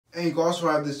And you can also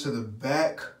have this to the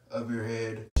back of your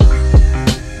head.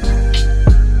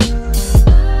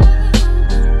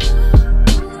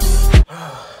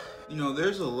 You know,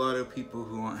 there's a lot of people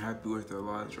who aren't happy with their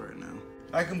lives right now.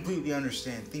 I completely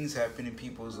understand. Things happen in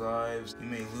people's lives. You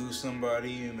may lose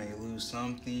somebody, you may lose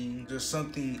something. Just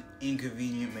something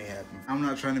inconvenient may happen. I'm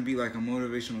not trying to be like a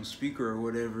motivational speaker or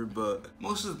whatever, but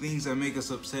most of the things that make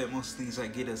us upset, most of the things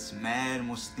that get us mad,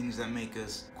 most of the things that make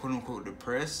us quote unquote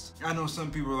depressed. I know some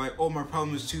people are like, oh, my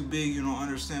problem is too big, you don't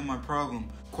understand my problem.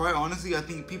 Quite honestly, I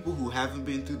think people who haven't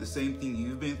been through the same thing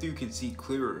you've been through can see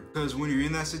clearer. Because when you're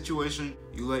in that situation,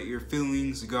 you let your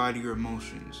feelings guide your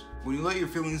emotions. When you let your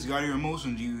feelings guide your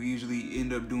emotions, you usually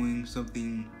end up doing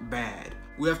something bad.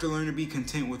 We have to learn to be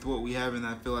content with what we have, and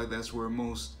I feel like that's where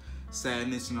most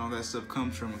sadness and all that stuff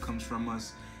comes from. It comes from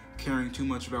us caring too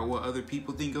much about what other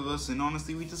people think of us, and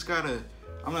honestly, we just gotta,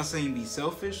 I'm not saying be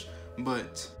selfish,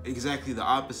 but exactly the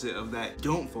opposite of that.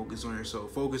 Don't focus on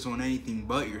yourself. Focus on anything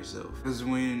but yourself. Because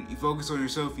when you focus on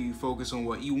yourself, you focus on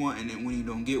what you want, and then when you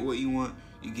don't get what you want,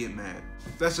 you get mad.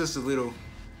 That's just a little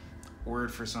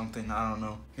word for something, I don't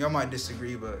know. Y'all might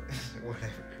disagree, but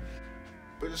whatever.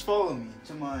 But just follow me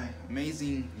to my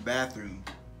amazing bathroom.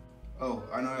 Oh,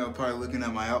 I know y'all probably looking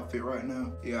at my outfit right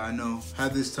now. Yeah, I know.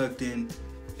 Have this tucked in.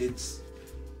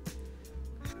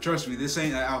 Trust me, this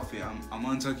ain't an outfit. I'm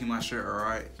untucking my shirt, all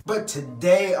right? But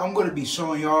today, I'm gonna be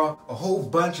showing y'all a whole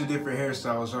bunch of different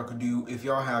hairstyles y'all could do if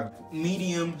y'all have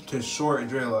medium to short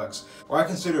dreadlocks. What I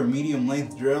consider medium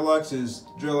length dreadlocks is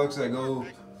dreadlocks that go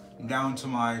down to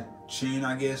my chin,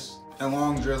 I guess. And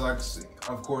long dreadlocks,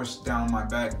 of course, down my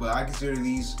back, but I consider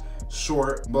these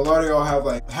short. But a lot of y'all have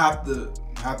like half the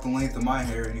length of my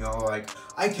hair, and y'all like,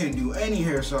 I can't do any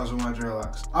hairstyles with my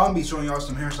dreadlocks. I'm gonna be showing y'all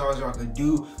some hairstyles y'all could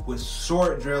do with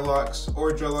short dreadlocks,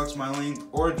 or dreadlocks my length,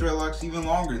 or dreadlocks even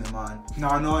longer than mine. Now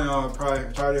I know y'all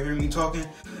probably tired of hearing me talking.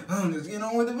 Just get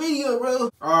on with the video, bro.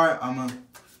 All right, I'm gonna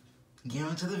get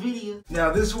on to the video.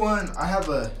 Now this one, I have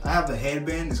a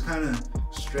headband. It's kind of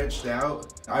stretched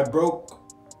out. I broke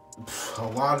a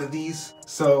lot of these.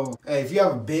 So hey, if you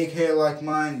have a big hair like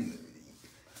mine,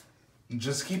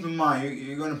 just keep in mind,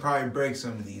 you're gonna probably break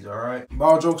some of these, all right? But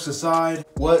all jokes aside,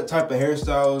 what type of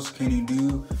hairstyles can you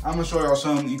do? I'm gonna show y'all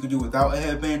some you could do without a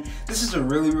headband. This is a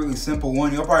really, really simple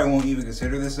one. Y'all probably won't even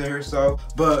consider this a hairstyle,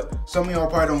 but some of y'all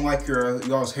probably don't like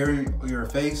y'all's hair in your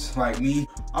face, like me.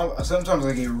 Sometimes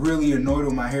I get really annoyed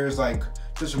when my hair is like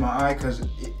touching my eye, because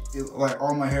it like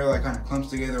all my hair like kind of clumps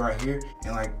together right here,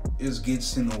 and like it just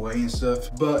gets in the way and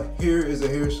stuff. But here is a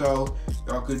hairstyle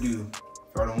y'all could do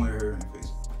if y'all don't wear hair in your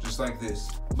face. Just like this.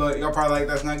 But y'all probably like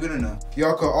that's not good enough.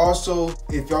 Y'all could also,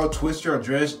 if y'all twist your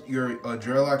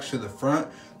dreadlocks to the front,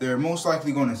 they're most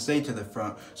likely going to stay to the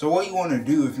front. So what you want to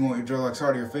do if you want your dreadlocks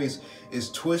out of your face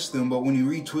is twist them, but when you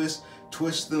retwist,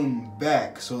 twist them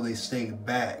back so they stay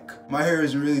back. My hair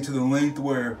isn't really to the length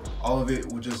where all of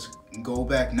it will just go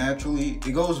back naturally.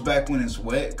 It goes back when it's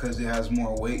wet because it has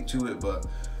more weight to it, but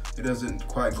it doesn't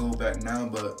quite go back now,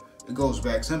 but it goes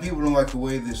back. Some people don't like the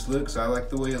way this looks. I like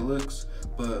the way it looks,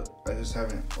 but I just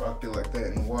haven't rocked it like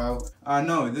that in a while. I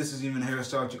know, this is even a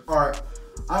hairstyle. All right,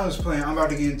 I'm just playing. I'm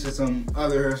about to get into some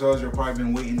other hairstyles you've probably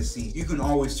been waiting to see. You can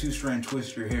always two-strand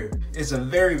twist your hair. It's a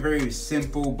very, very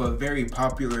simple but very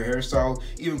popular hairstyle,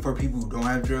 even for people who don't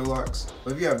have dreadlocks.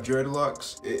 But if you have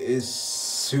dreadlocks, it is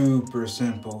super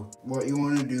simple. What you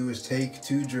want to do is take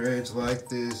two dreads like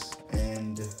this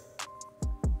and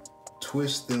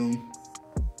twist them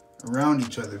around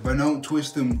each other, but don't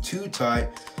twist them too tight,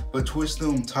 but twist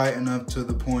them tight enough to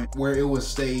the point where it will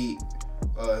stay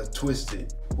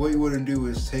twisted. What you want to do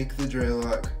is take the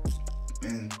dreadlock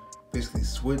and basically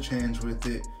switch hands with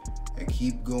it and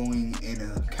keep going in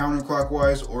a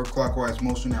counterclockwise or clockwise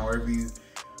motion, however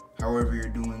you're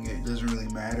doing it. It doesn't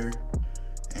really matter,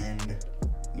 and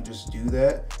you just do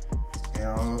that, and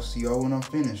I'll see y'all when I'm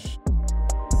finished.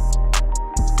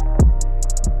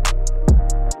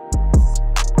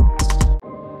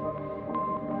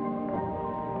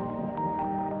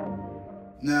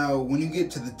 Now, when you get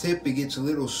to the tip, it gets a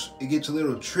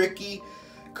little tricky,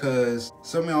 because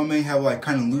some of y'all may have like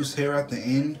kind of loose hair at the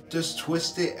end. Just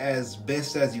twist it as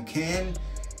best as you can,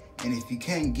 and if you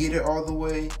can't get it all the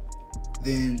way,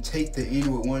 then take the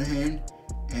end with one hand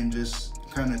and just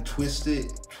kind of twist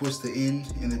the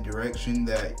end in the direction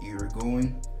that you're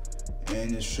going,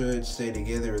 and it should stay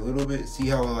together a little bit. See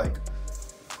how it like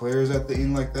flares at the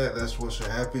end like that? That's what should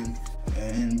happen.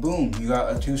 and boom, you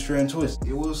got a 2-strand twist.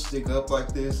 It will stick up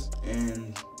like this,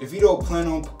 and if you don't plan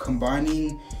on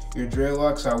combining your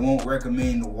dreadlocks, I won't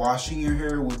recommend washing your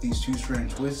hair with these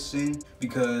 2-strand twists in,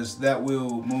 because that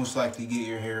will most likely get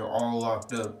your hair all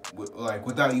locked up, like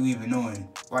without you even knowing.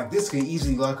 Like this can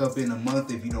easily lock up in a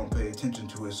month if you don't pay attention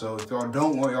to it. So if y'all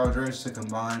don't want y'all dreads to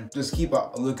combine, just keep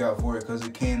a lookout for it, because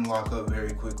it can lock up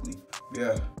very quickly.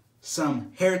 Yeah.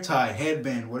 Some hair tie,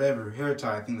 headband, whatever, hair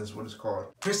tie, I think that's what it's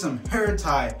called. Here's some hair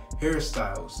tie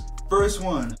hairstyles. First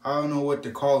one, I don't know what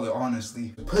to call it,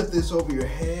 honestly. Put this over your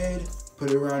head, put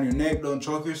it around your neck, don't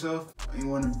choke yourself. And you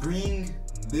wanna bring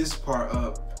this part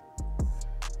up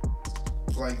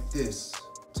like this.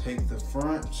 Take the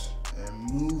front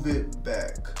and move it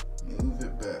back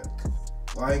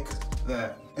like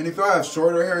that. And if y'all have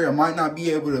shorter hair, you might not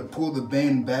be able to pull the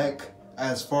band back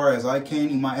as far as I can.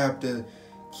 You might have to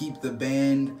keep the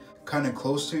band kind of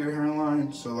close to your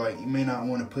hairline, so like you may not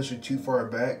want to push it too far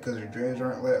back because your dreads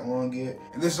aren't that long yet.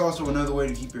 And this is also another way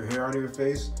to keep your hair out of your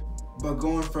face. But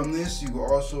going from this, you can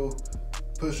also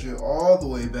push it all the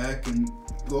way back and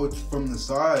go from the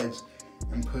sides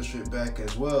and push it back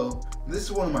as well. This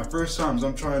is one of my first times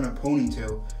I'm trying a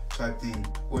ponytail type thing,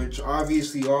 which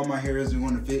obviously all my hair isn't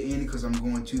going to fit in because I'm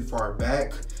going too far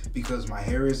back, because my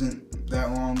hair isn't that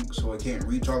long, so I can't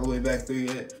reach all the way back there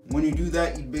yet. When you do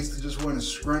that, you basically just want to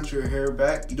scrunch your hair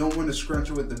back. You don't want to scrunch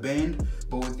it with the band,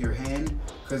 but with your hand,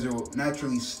 because it will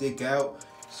naturally stick out.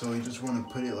 So you just want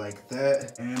to put it like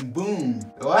that, and boom.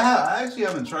 Oh, I actually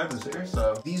haven't tried this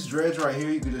hairstyle. These dreads right here,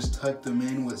 you can just tuck them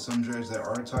in with some dreads that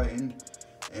are tightened,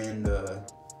 and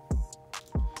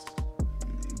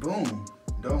boom.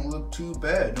 Don't look too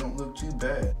bad, don't look too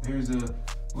bad. Here's a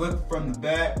look from the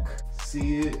back,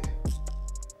 see it?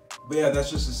 But yeah, that's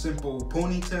just a simple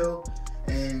ponytail.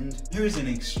 And here's an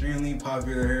extremely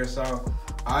popular hairstyle.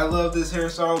 I love this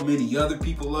hairstyle, many other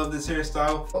people love this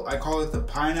hairstyle. I call it the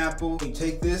pineapple. You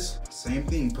take this, same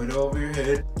thing, put it over your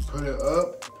head, put it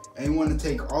up, and you want to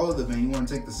take all of the band. You want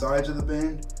to take the sides of the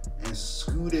band and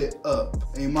scoot it up.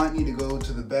 And you might need to go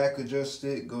to the back, adjust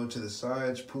it, go to the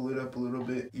sides, pull it up a little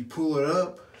bit. You pull it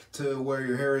up to where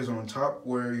your hair is on top,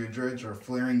 where your dreads are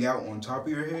flaring out on top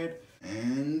of your head,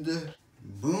 and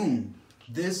boom.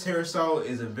 This hairstyle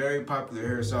is a very popular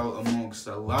hairstyle amongst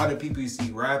a lot of people. You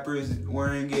see rappers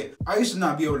wearing it. I used to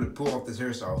not be able to pull off this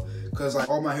hairstyle because like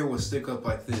all my hair would stick up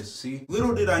like this, see?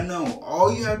 Little did I know,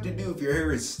 all you have to do if your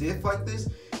hair is stiff like this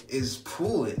is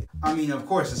pull it. I mean, of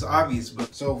course it's obvious,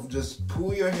 but so just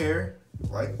pull your hair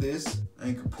like this,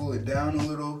 and you can pull it down a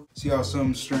little. See how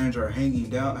some strands are hanging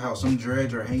down, how some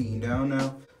dreads are hanging down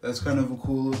now? That's kind of a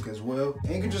cool look as well.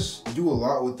 And you can just do a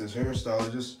lot with this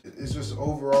hairstyle. It's just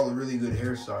overall a really good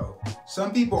hairstyle.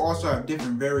 Some people also have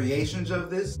different variations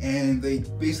of this, and they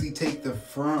basically take the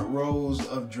front rows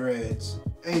of dreads.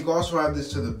 And you can also have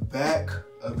this to the back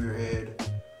of your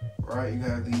head, right? You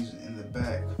have these in the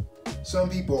back.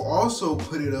 Some people also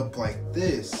put it up like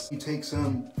this. You take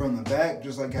some from the back,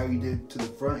 just like how you did to the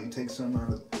front. You take some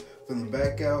from the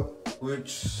back out,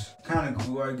 which kind of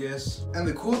cool, I guess. And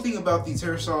the cool thing about these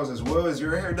hairstyles as well is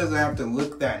your hair doesn't have to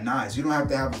look that nice. You don't have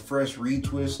to have a fresh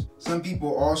retwist. Some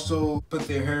people also put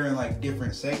their hair in like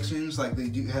different sections, like they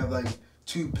do have like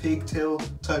 2 pigtail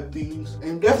type things. And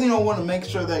you definitely don't want to make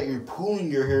sure that you're pulling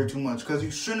your hair too much, because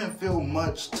you shouldn't feel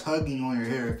much tugging on your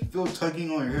hair. If you feel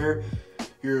tugging on your hair,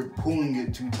 you're pulling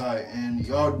it too tight, and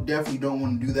y'all definitely don't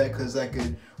want to do that, because that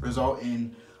could result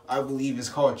in, I believe it's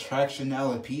called traction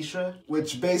alopecia,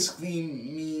 which basically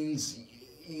means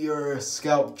your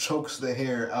scalp chokes the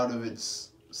hair out of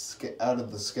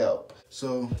the scalp.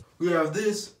 So we have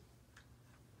this.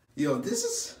 Yo,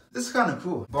 this is kind of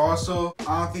cool. But also,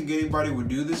 I don't think anybody would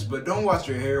do this, but don't wash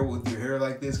your hair with your hair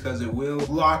like this, because it will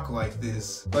lock like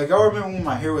this. Like, I remember when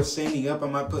my hair was standing up, I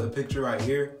might put a picture right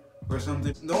here or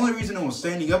something. The only reason it was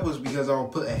standing up was because I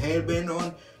would put a headband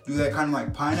on, do that kind of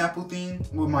like pineapple thing.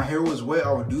 When my hair was wet,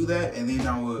 I would do that, and then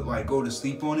I would like go to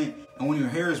sleep on it. And when your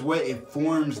hair is wet, it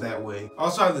forms that way. I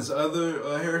also have this other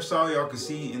hairstyle y'all can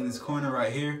see in this corner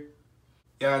right here.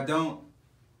 Yeah, don't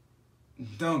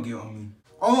get on me.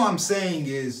 All I'm saying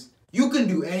is, you can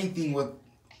do anything with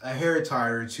a hair tie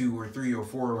or 2 or 3 or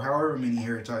 4 or however many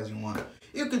hair ties you want.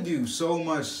 You could do so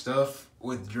much stuff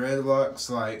with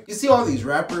dreadlocks. Like, you see all these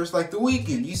rappers, like The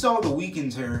Weeknd. You saw The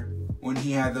Weeknd's hair when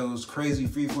he had those crazy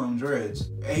freeform dreads.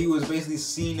 And he was basically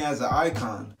seen as an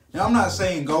icon. Now, I'm not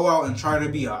saying go out and try to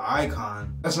be an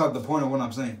icon. That's not the point of what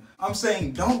I'm saying. I'm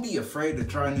saying don't be afraid to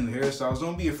try new hairstyles.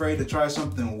 Don't be afraid to try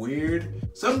something weird.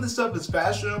 Some of the stuff is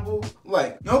fashionable.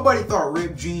 Like, nobody thought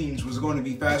ripped jeans was going to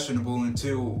be fashionable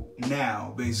until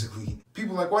now, basically.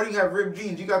 People are like, why do you have ripped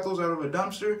jeans? You got those out of a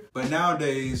dumpster? But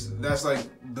nowadays, that's like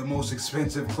the most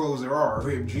expensive clothes there are,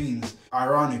 ripped jeans,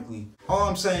 ironically. All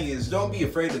I'm saying is don't be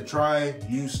afraid to try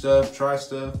new stuff, try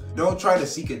stuff. Don't try to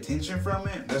seek attention from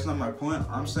it. That's not my point.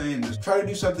 I'm saying just try to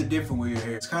do something different with your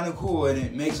hair. It's kind of cool and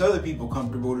it makes other people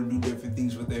comfortable to do different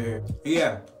things with their hair. But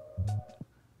yeah.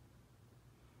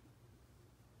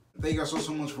 Thank you guys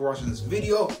so much for watching this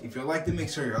video. If you liked it, make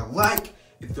sure you like.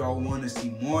 If y'all want to see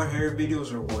more hair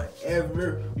videos or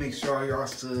whatever, make sure y'all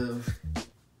sub.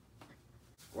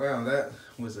 Wow, that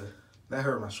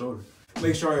hurt my shoulder.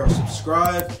 Make sure y'all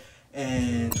subscribe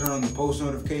and turn on the post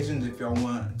notifications if y'all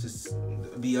want to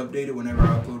be updated whenever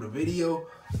I upload a video.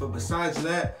 But besides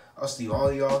that, I'll see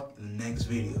all y'all in the next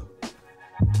video.